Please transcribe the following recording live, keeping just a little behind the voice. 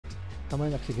άμα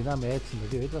είναι να ξεκινάμε έτσι με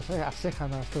δύο ήττες, ας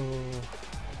έχανα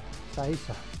στα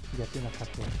ίσα, γιατί να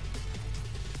χάσω.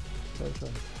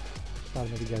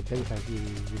 Πάρουμε την καρτέλη, θα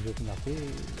δει την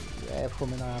αυτή,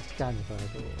 εύχομαι να πιάνει τώρα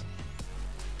το...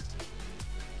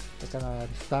 Έκανα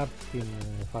restart στην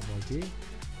εφαρμογή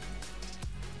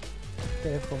και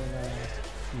εύχομαι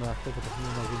με αυτό το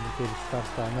παιχνίδι να γίνει και restart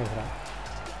στα νεύρα.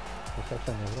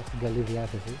 Στα νεύρα, στην καλή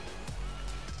διάθεση.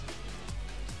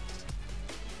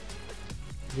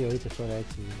 Δύο ήττες τώρα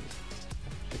έτσι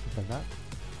στο πουθενά.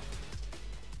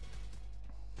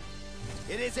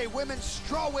 It is a women's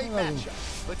strawweight matchup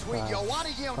between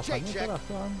Joanna Jędrzejczyk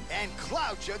and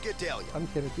Claudia Gadelha. Αν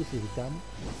χαιρετήσει η δικιά μου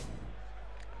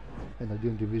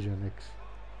εναντίον Division X.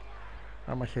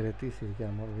 Άμα χαιρετήσει η δικιά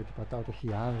μου, γιατί πατάω το χ,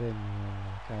 αν δεν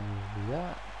κάνει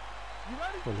δουλειά,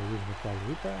 υπολογίζουμε το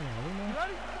άλλη ήττα, να δούμε.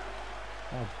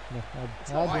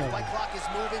 Our fight clock is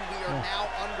moving. We are now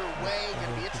underway.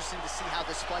 Going to be interesting to see how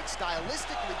this fight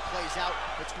stylistically plays out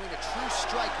between a true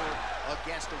striker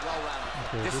against a well-rounded.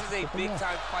 This is a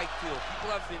big-time fight field.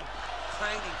 People have been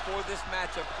pining for this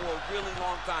matchup for a really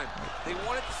long time. They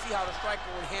wanted to see how the striker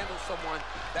would handle someone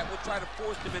that would try to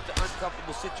force them into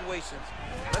uncomfortable situations.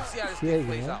 Let's see how this thing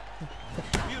plays out.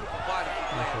 Beautiful body kick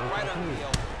land right under the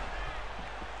elbow.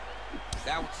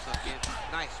 That one snuck in.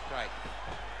 Nice strike.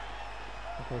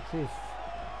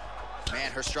 Man,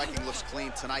 her striking looks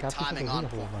clean tonight. Timing on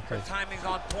point. Her timing's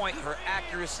on point. Her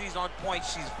accuracy's on point.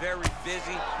 She's very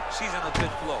busy. She's in a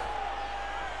good flow.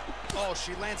 Oh,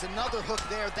 she lands another hook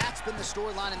there. That's been the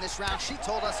storyline in this round. She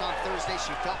told us on Thursday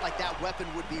she felt like that weapon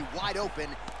would be wide open,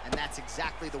 and that's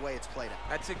exactly the way it's played out.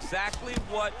 That's exactly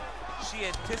what she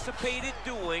anticipated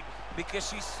doing because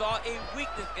she saw a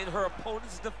weakness in her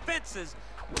opponent's defenses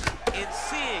in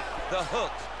seeing the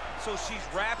hooks. So she's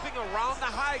wrapping around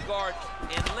the high guard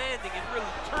and landing and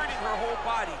really turning her whole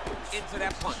body into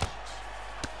that punch.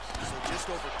 So just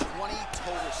over 20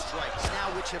 total strikes now,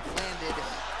 which have landed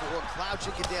for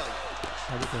Claudia Gadelha.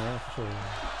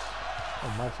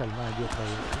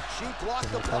 She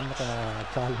blocked the punch.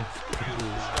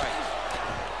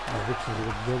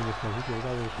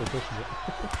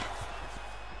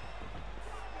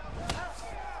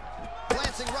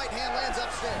 Glancing right hand lands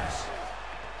upstairs.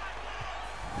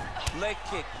 Leg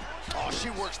kick. Oh, she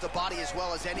works the body as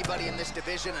well as anybody in this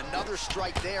division. Another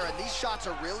strike there, and these shots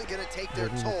are really going to take their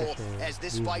toll as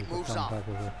this fight moves on.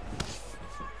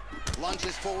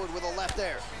 Lunges forward with a left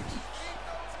there.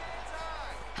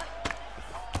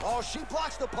 Oh, she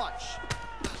blocks the punch.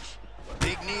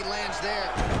 Big knee lands there.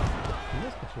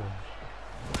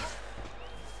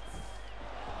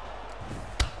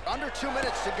 Under 2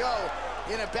 minutes to go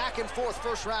in a back and forth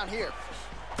first round here.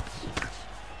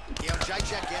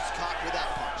 Jędrzejczyk gets caught with that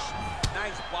punch.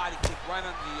 Nice body kick right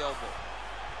under the elbow.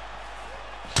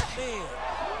 Man.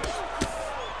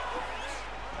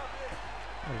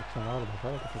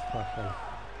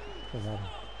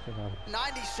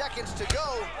 90 seconds to go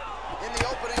in the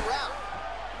opening round.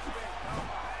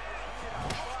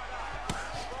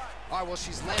 All right, well,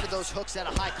 she's landed those hooks at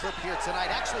a high clip here tonight.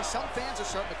 Actually, some fans are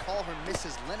starting to call her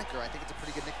Mrs. Lineker. I think it's a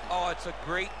pretty good nickname. Oh, it's a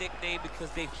great nickname because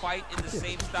they fight in the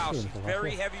same style. She's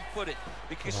very heavy-footed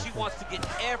because she wants to get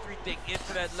everything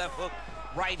into that left hook,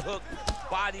 right hook,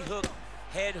 body hook,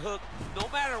 head hook. No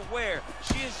matter where,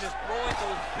 she is just throwing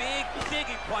those big,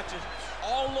 digging punches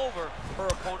all over her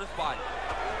opponent's body.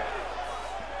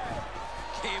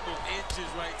 Game of inches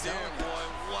right there, boy.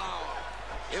 Wow.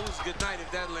 It was a good night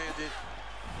if that landed.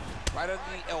 Right under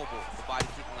the elbow, the body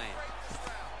kick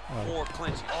lands. More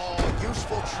clinching. Oh,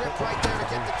 useful trip right there to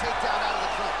get the takedown out of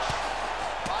the clinch.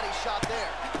 Body shot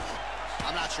there.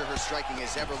 I'm not sure her striking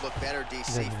has ever looked better,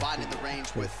 DC, finding the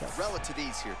range with relative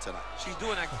ease here tonight. She's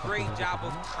doing a great job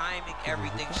of timing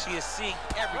everything. She is seeing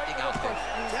everything out there.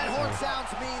 That horn sounds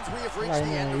means we have reached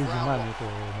the end of round one.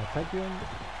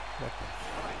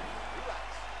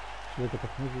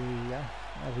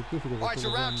 All right,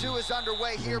 so round two is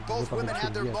underway here. Both women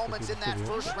had their moments in that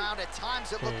first round. At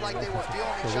times, it looked like they were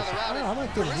feeling each other out.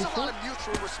 There is a lot of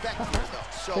mutual respect here, though.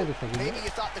 So maybe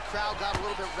you thought the crowd got a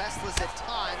little bit restless at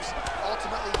times.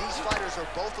 Ultimately, these fighters are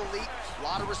both elite. A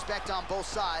lot of respect on both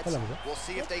sides. We'll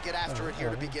see if they get after it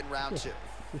here to begin round two.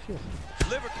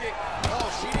 Liver kick. Oh,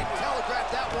 she didn't telegraph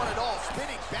that one at all.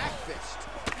 Spinning back fist.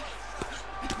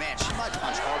 Man, she might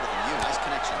punch harder than you. Nice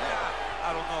connection there.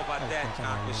 I don't know about that,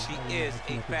 John, but she is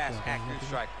a fast, accurate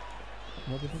striker.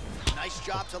 Nice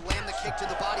job to land the kick to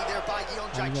the body there by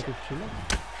Jędrzejczyk.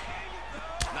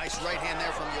 Nice right hand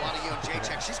there from Joanna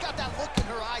Jędrzejczyk. She's got that look in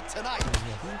her eye tonight.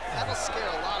 That'll scare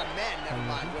a lot of men, never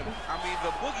mind women. I mean,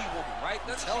 the boogie woman, right?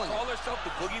 Doesn't she call herself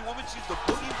the boogie woman? She's the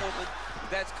boogie woman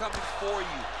that's coming for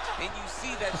you. And you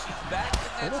see that she's back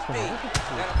in that state.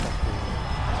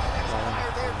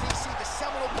 Fire there, DC, the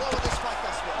seminal blow of this fight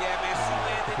thus far. Yeah, man, she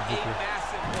landed a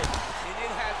massive hit, and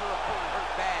it has her opponent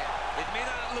hurt bad. It may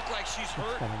not look like she's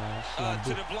hurt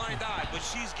to the blind eye, but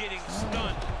she's getting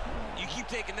stunned. You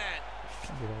keep taking that,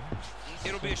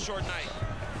 it'll be a short night.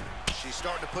 She's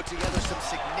starting to put together some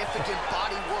significant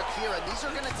body work here, and these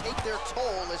are going to take their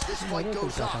toll as this fight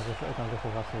goes on.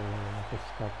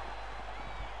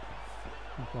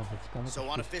 So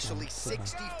unofficially,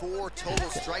 64 total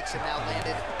strikes have now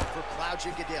landed for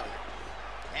Claudia Gadelha.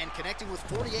 And connecting with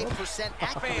 48%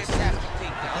 accuracy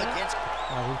against...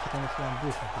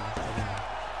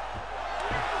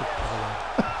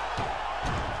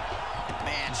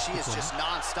 Man, she is just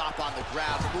non-stop on the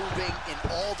ground, moving in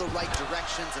all the right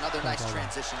directions. Another nice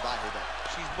transition by her there.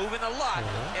 She's moving a lot.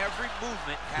 Every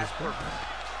movement has purpose.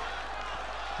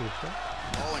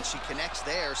 Oh, and she connects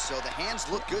there, so the hands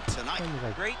look good tonight.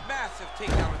 Great massive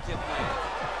takedown attempt land.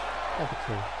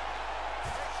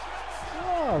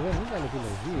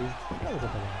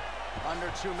 Under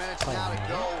 2 minutes now to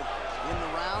go in the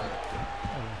round.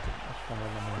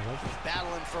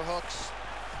 Battling for hooks.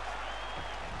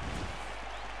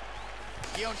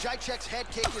 Jędrzejczyk's head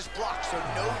kick is blocked, so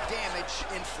no damage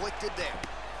inflicted there.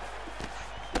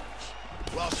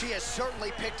 Well, she has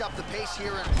certainly picked up the pace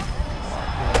here.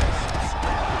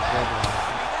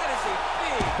 That is a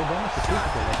big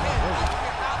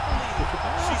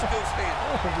she's still standing.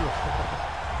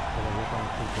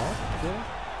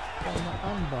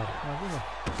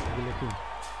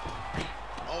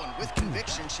 Oh, and with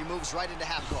conviction, she moves right into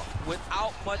half guard.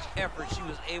 Without much effort, she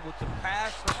was able to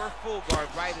pass from her full guard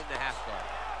right into half guard.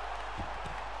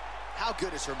 How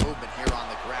good is her movement here on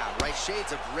the ground, right?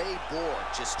 Shades of Ray Borg,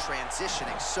 just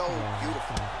transitioning so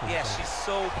beautiful. Yeah, she's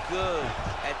so good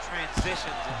at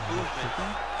transitions and movement.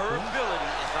 Her ability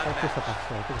is unmatched.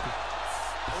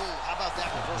 Oh, how about that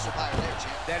reversal by her there,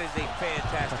 champ? That is a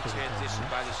fantastic transition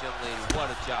by this young lady. What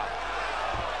a job.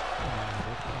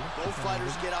 Both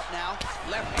fighters get up now.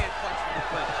 Left hand punch from the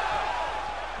clinch.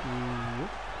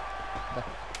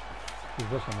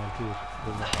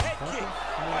 Head kick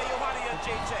by Joanna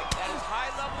Jędrzejczyk. That is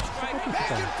high-level striking. Back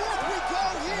and forth we go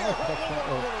here.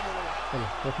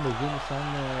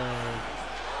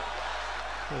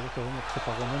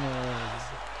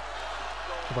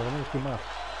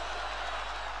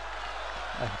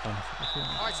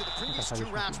 All right, so the previous 2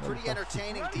 rounds pretty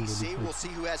entertaining, DC. We'll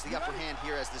see who has the upper hand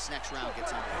here as this next round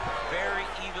gets underway. Very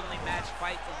evenly matched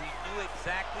fight, and we knew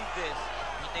exactly this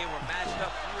when they were matched up.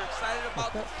 We were excited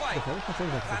about the fight. We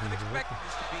kind of expected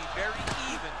this to be very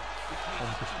even between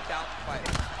the 2 talented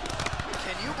fighters.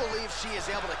 Can you believe she is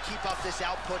able to keep up this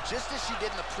output just as she did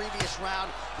in the previous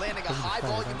round, landing a high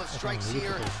volume of strikes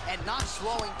here and not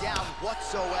slowing down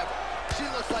whatsoever? She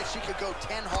looks like she could go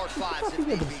 10 hard 5s if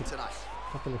need be tonight.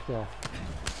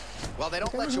 Well, they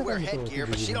don't let you wear headgear,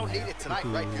 but she don't need it tonight,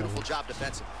 right? Beautiful job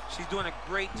defensive. She's doing a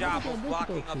great job of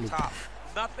blocking up top.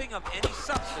 Nothing of any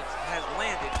substance has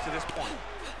landed to this point.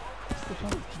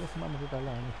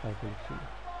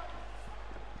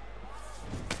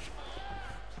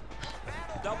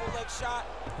 Double leg shot.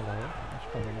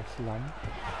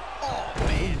 Oh,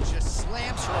 man, just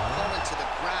slams her opponent to the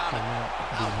ground.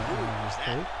 How rude is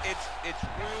that? It's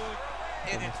rude,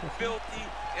 and it's filthy,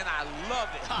 and I love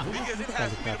it because it has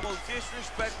to be the most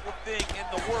disrespectful thing in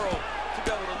the world to be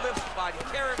able to lift somebody,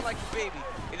 carry it like a baby,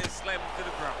 and then slam them to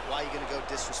the ground. Why are you going to go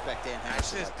disrespect Dan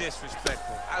Henderson? That's just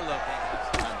disrespectful. I love Dan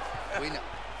Henderson. We know.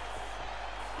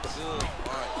 Good.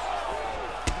 All right.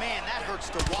 Man, that hurts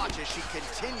to watch as she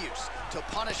continues to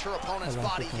punish her opponent's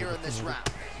body here in this round.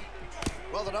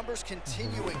 Well, the numbers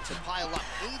continuing to pile up.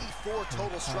 84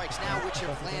 total strikes now, which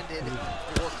have landed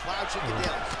for Claudia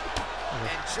Gadelha.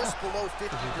 And just below 50%,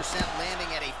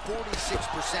 landing at a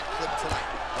 46% clip tonight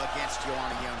against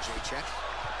Joanna Jędrzejczyk.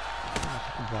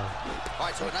 All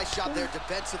right, so a nice job there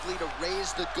defensively to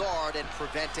raise the guard and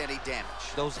prevent any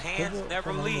damage. Those hands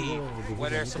never leave where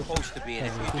they're supposed to be, and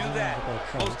if you do that,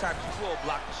 most times you will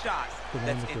block the shot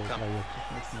that's incoming.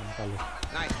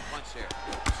 Nice punch there.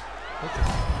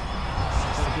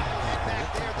 Back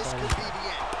there, this could be the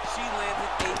end. She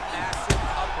landed a massive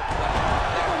uppercut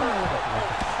that hurt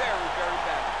very, very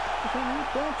bad.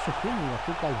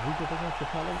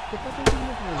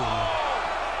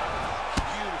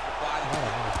 Beautiful body.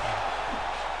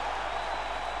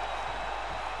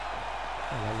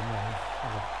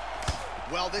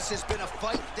 Well, this has been a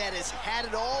fight that has had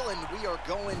it all, and we are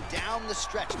going down the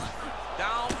stretch.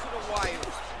 Down to the wire.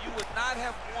 You would not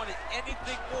have wanted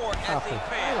anything more as a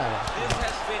fan. This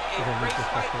has been a great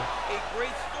fight, a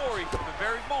great story from the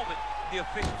very moment the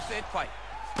official said fight.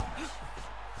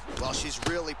 Well, she's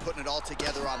really putting it all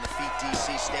together on the feet,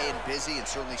 DC, staying busy and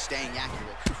certainly staying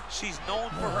accurate. She's known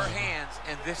for her hands,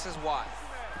 and this is why.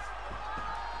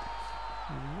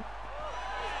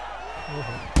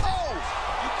 Oh!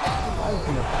 You can't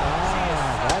see a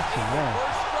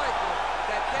first striker.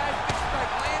 That dash big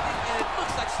strike landed, and it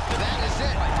looks like she's that is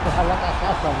it.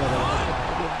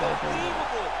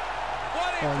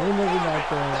 Unbelievable.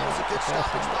 That was a good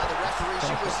stoppage by the referee.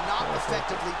 She was not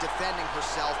effectively defending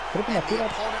herself, and the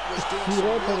opponent was doing some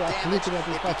real damage.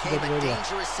 It became a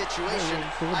dangerous situation.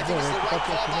 I think it's the right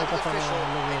call by the official,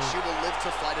 and she will live to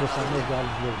fight another day.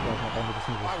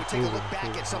 I would take a look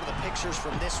back at some of the pictures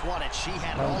from this one, and she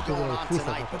had it all going on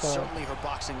tonight, but certainly her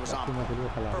boxing was on.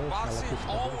 Her boxing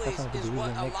always is what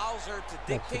allows her to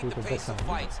dictate the pace of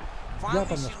fights.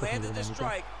 Finally, she landed the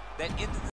strike that ended the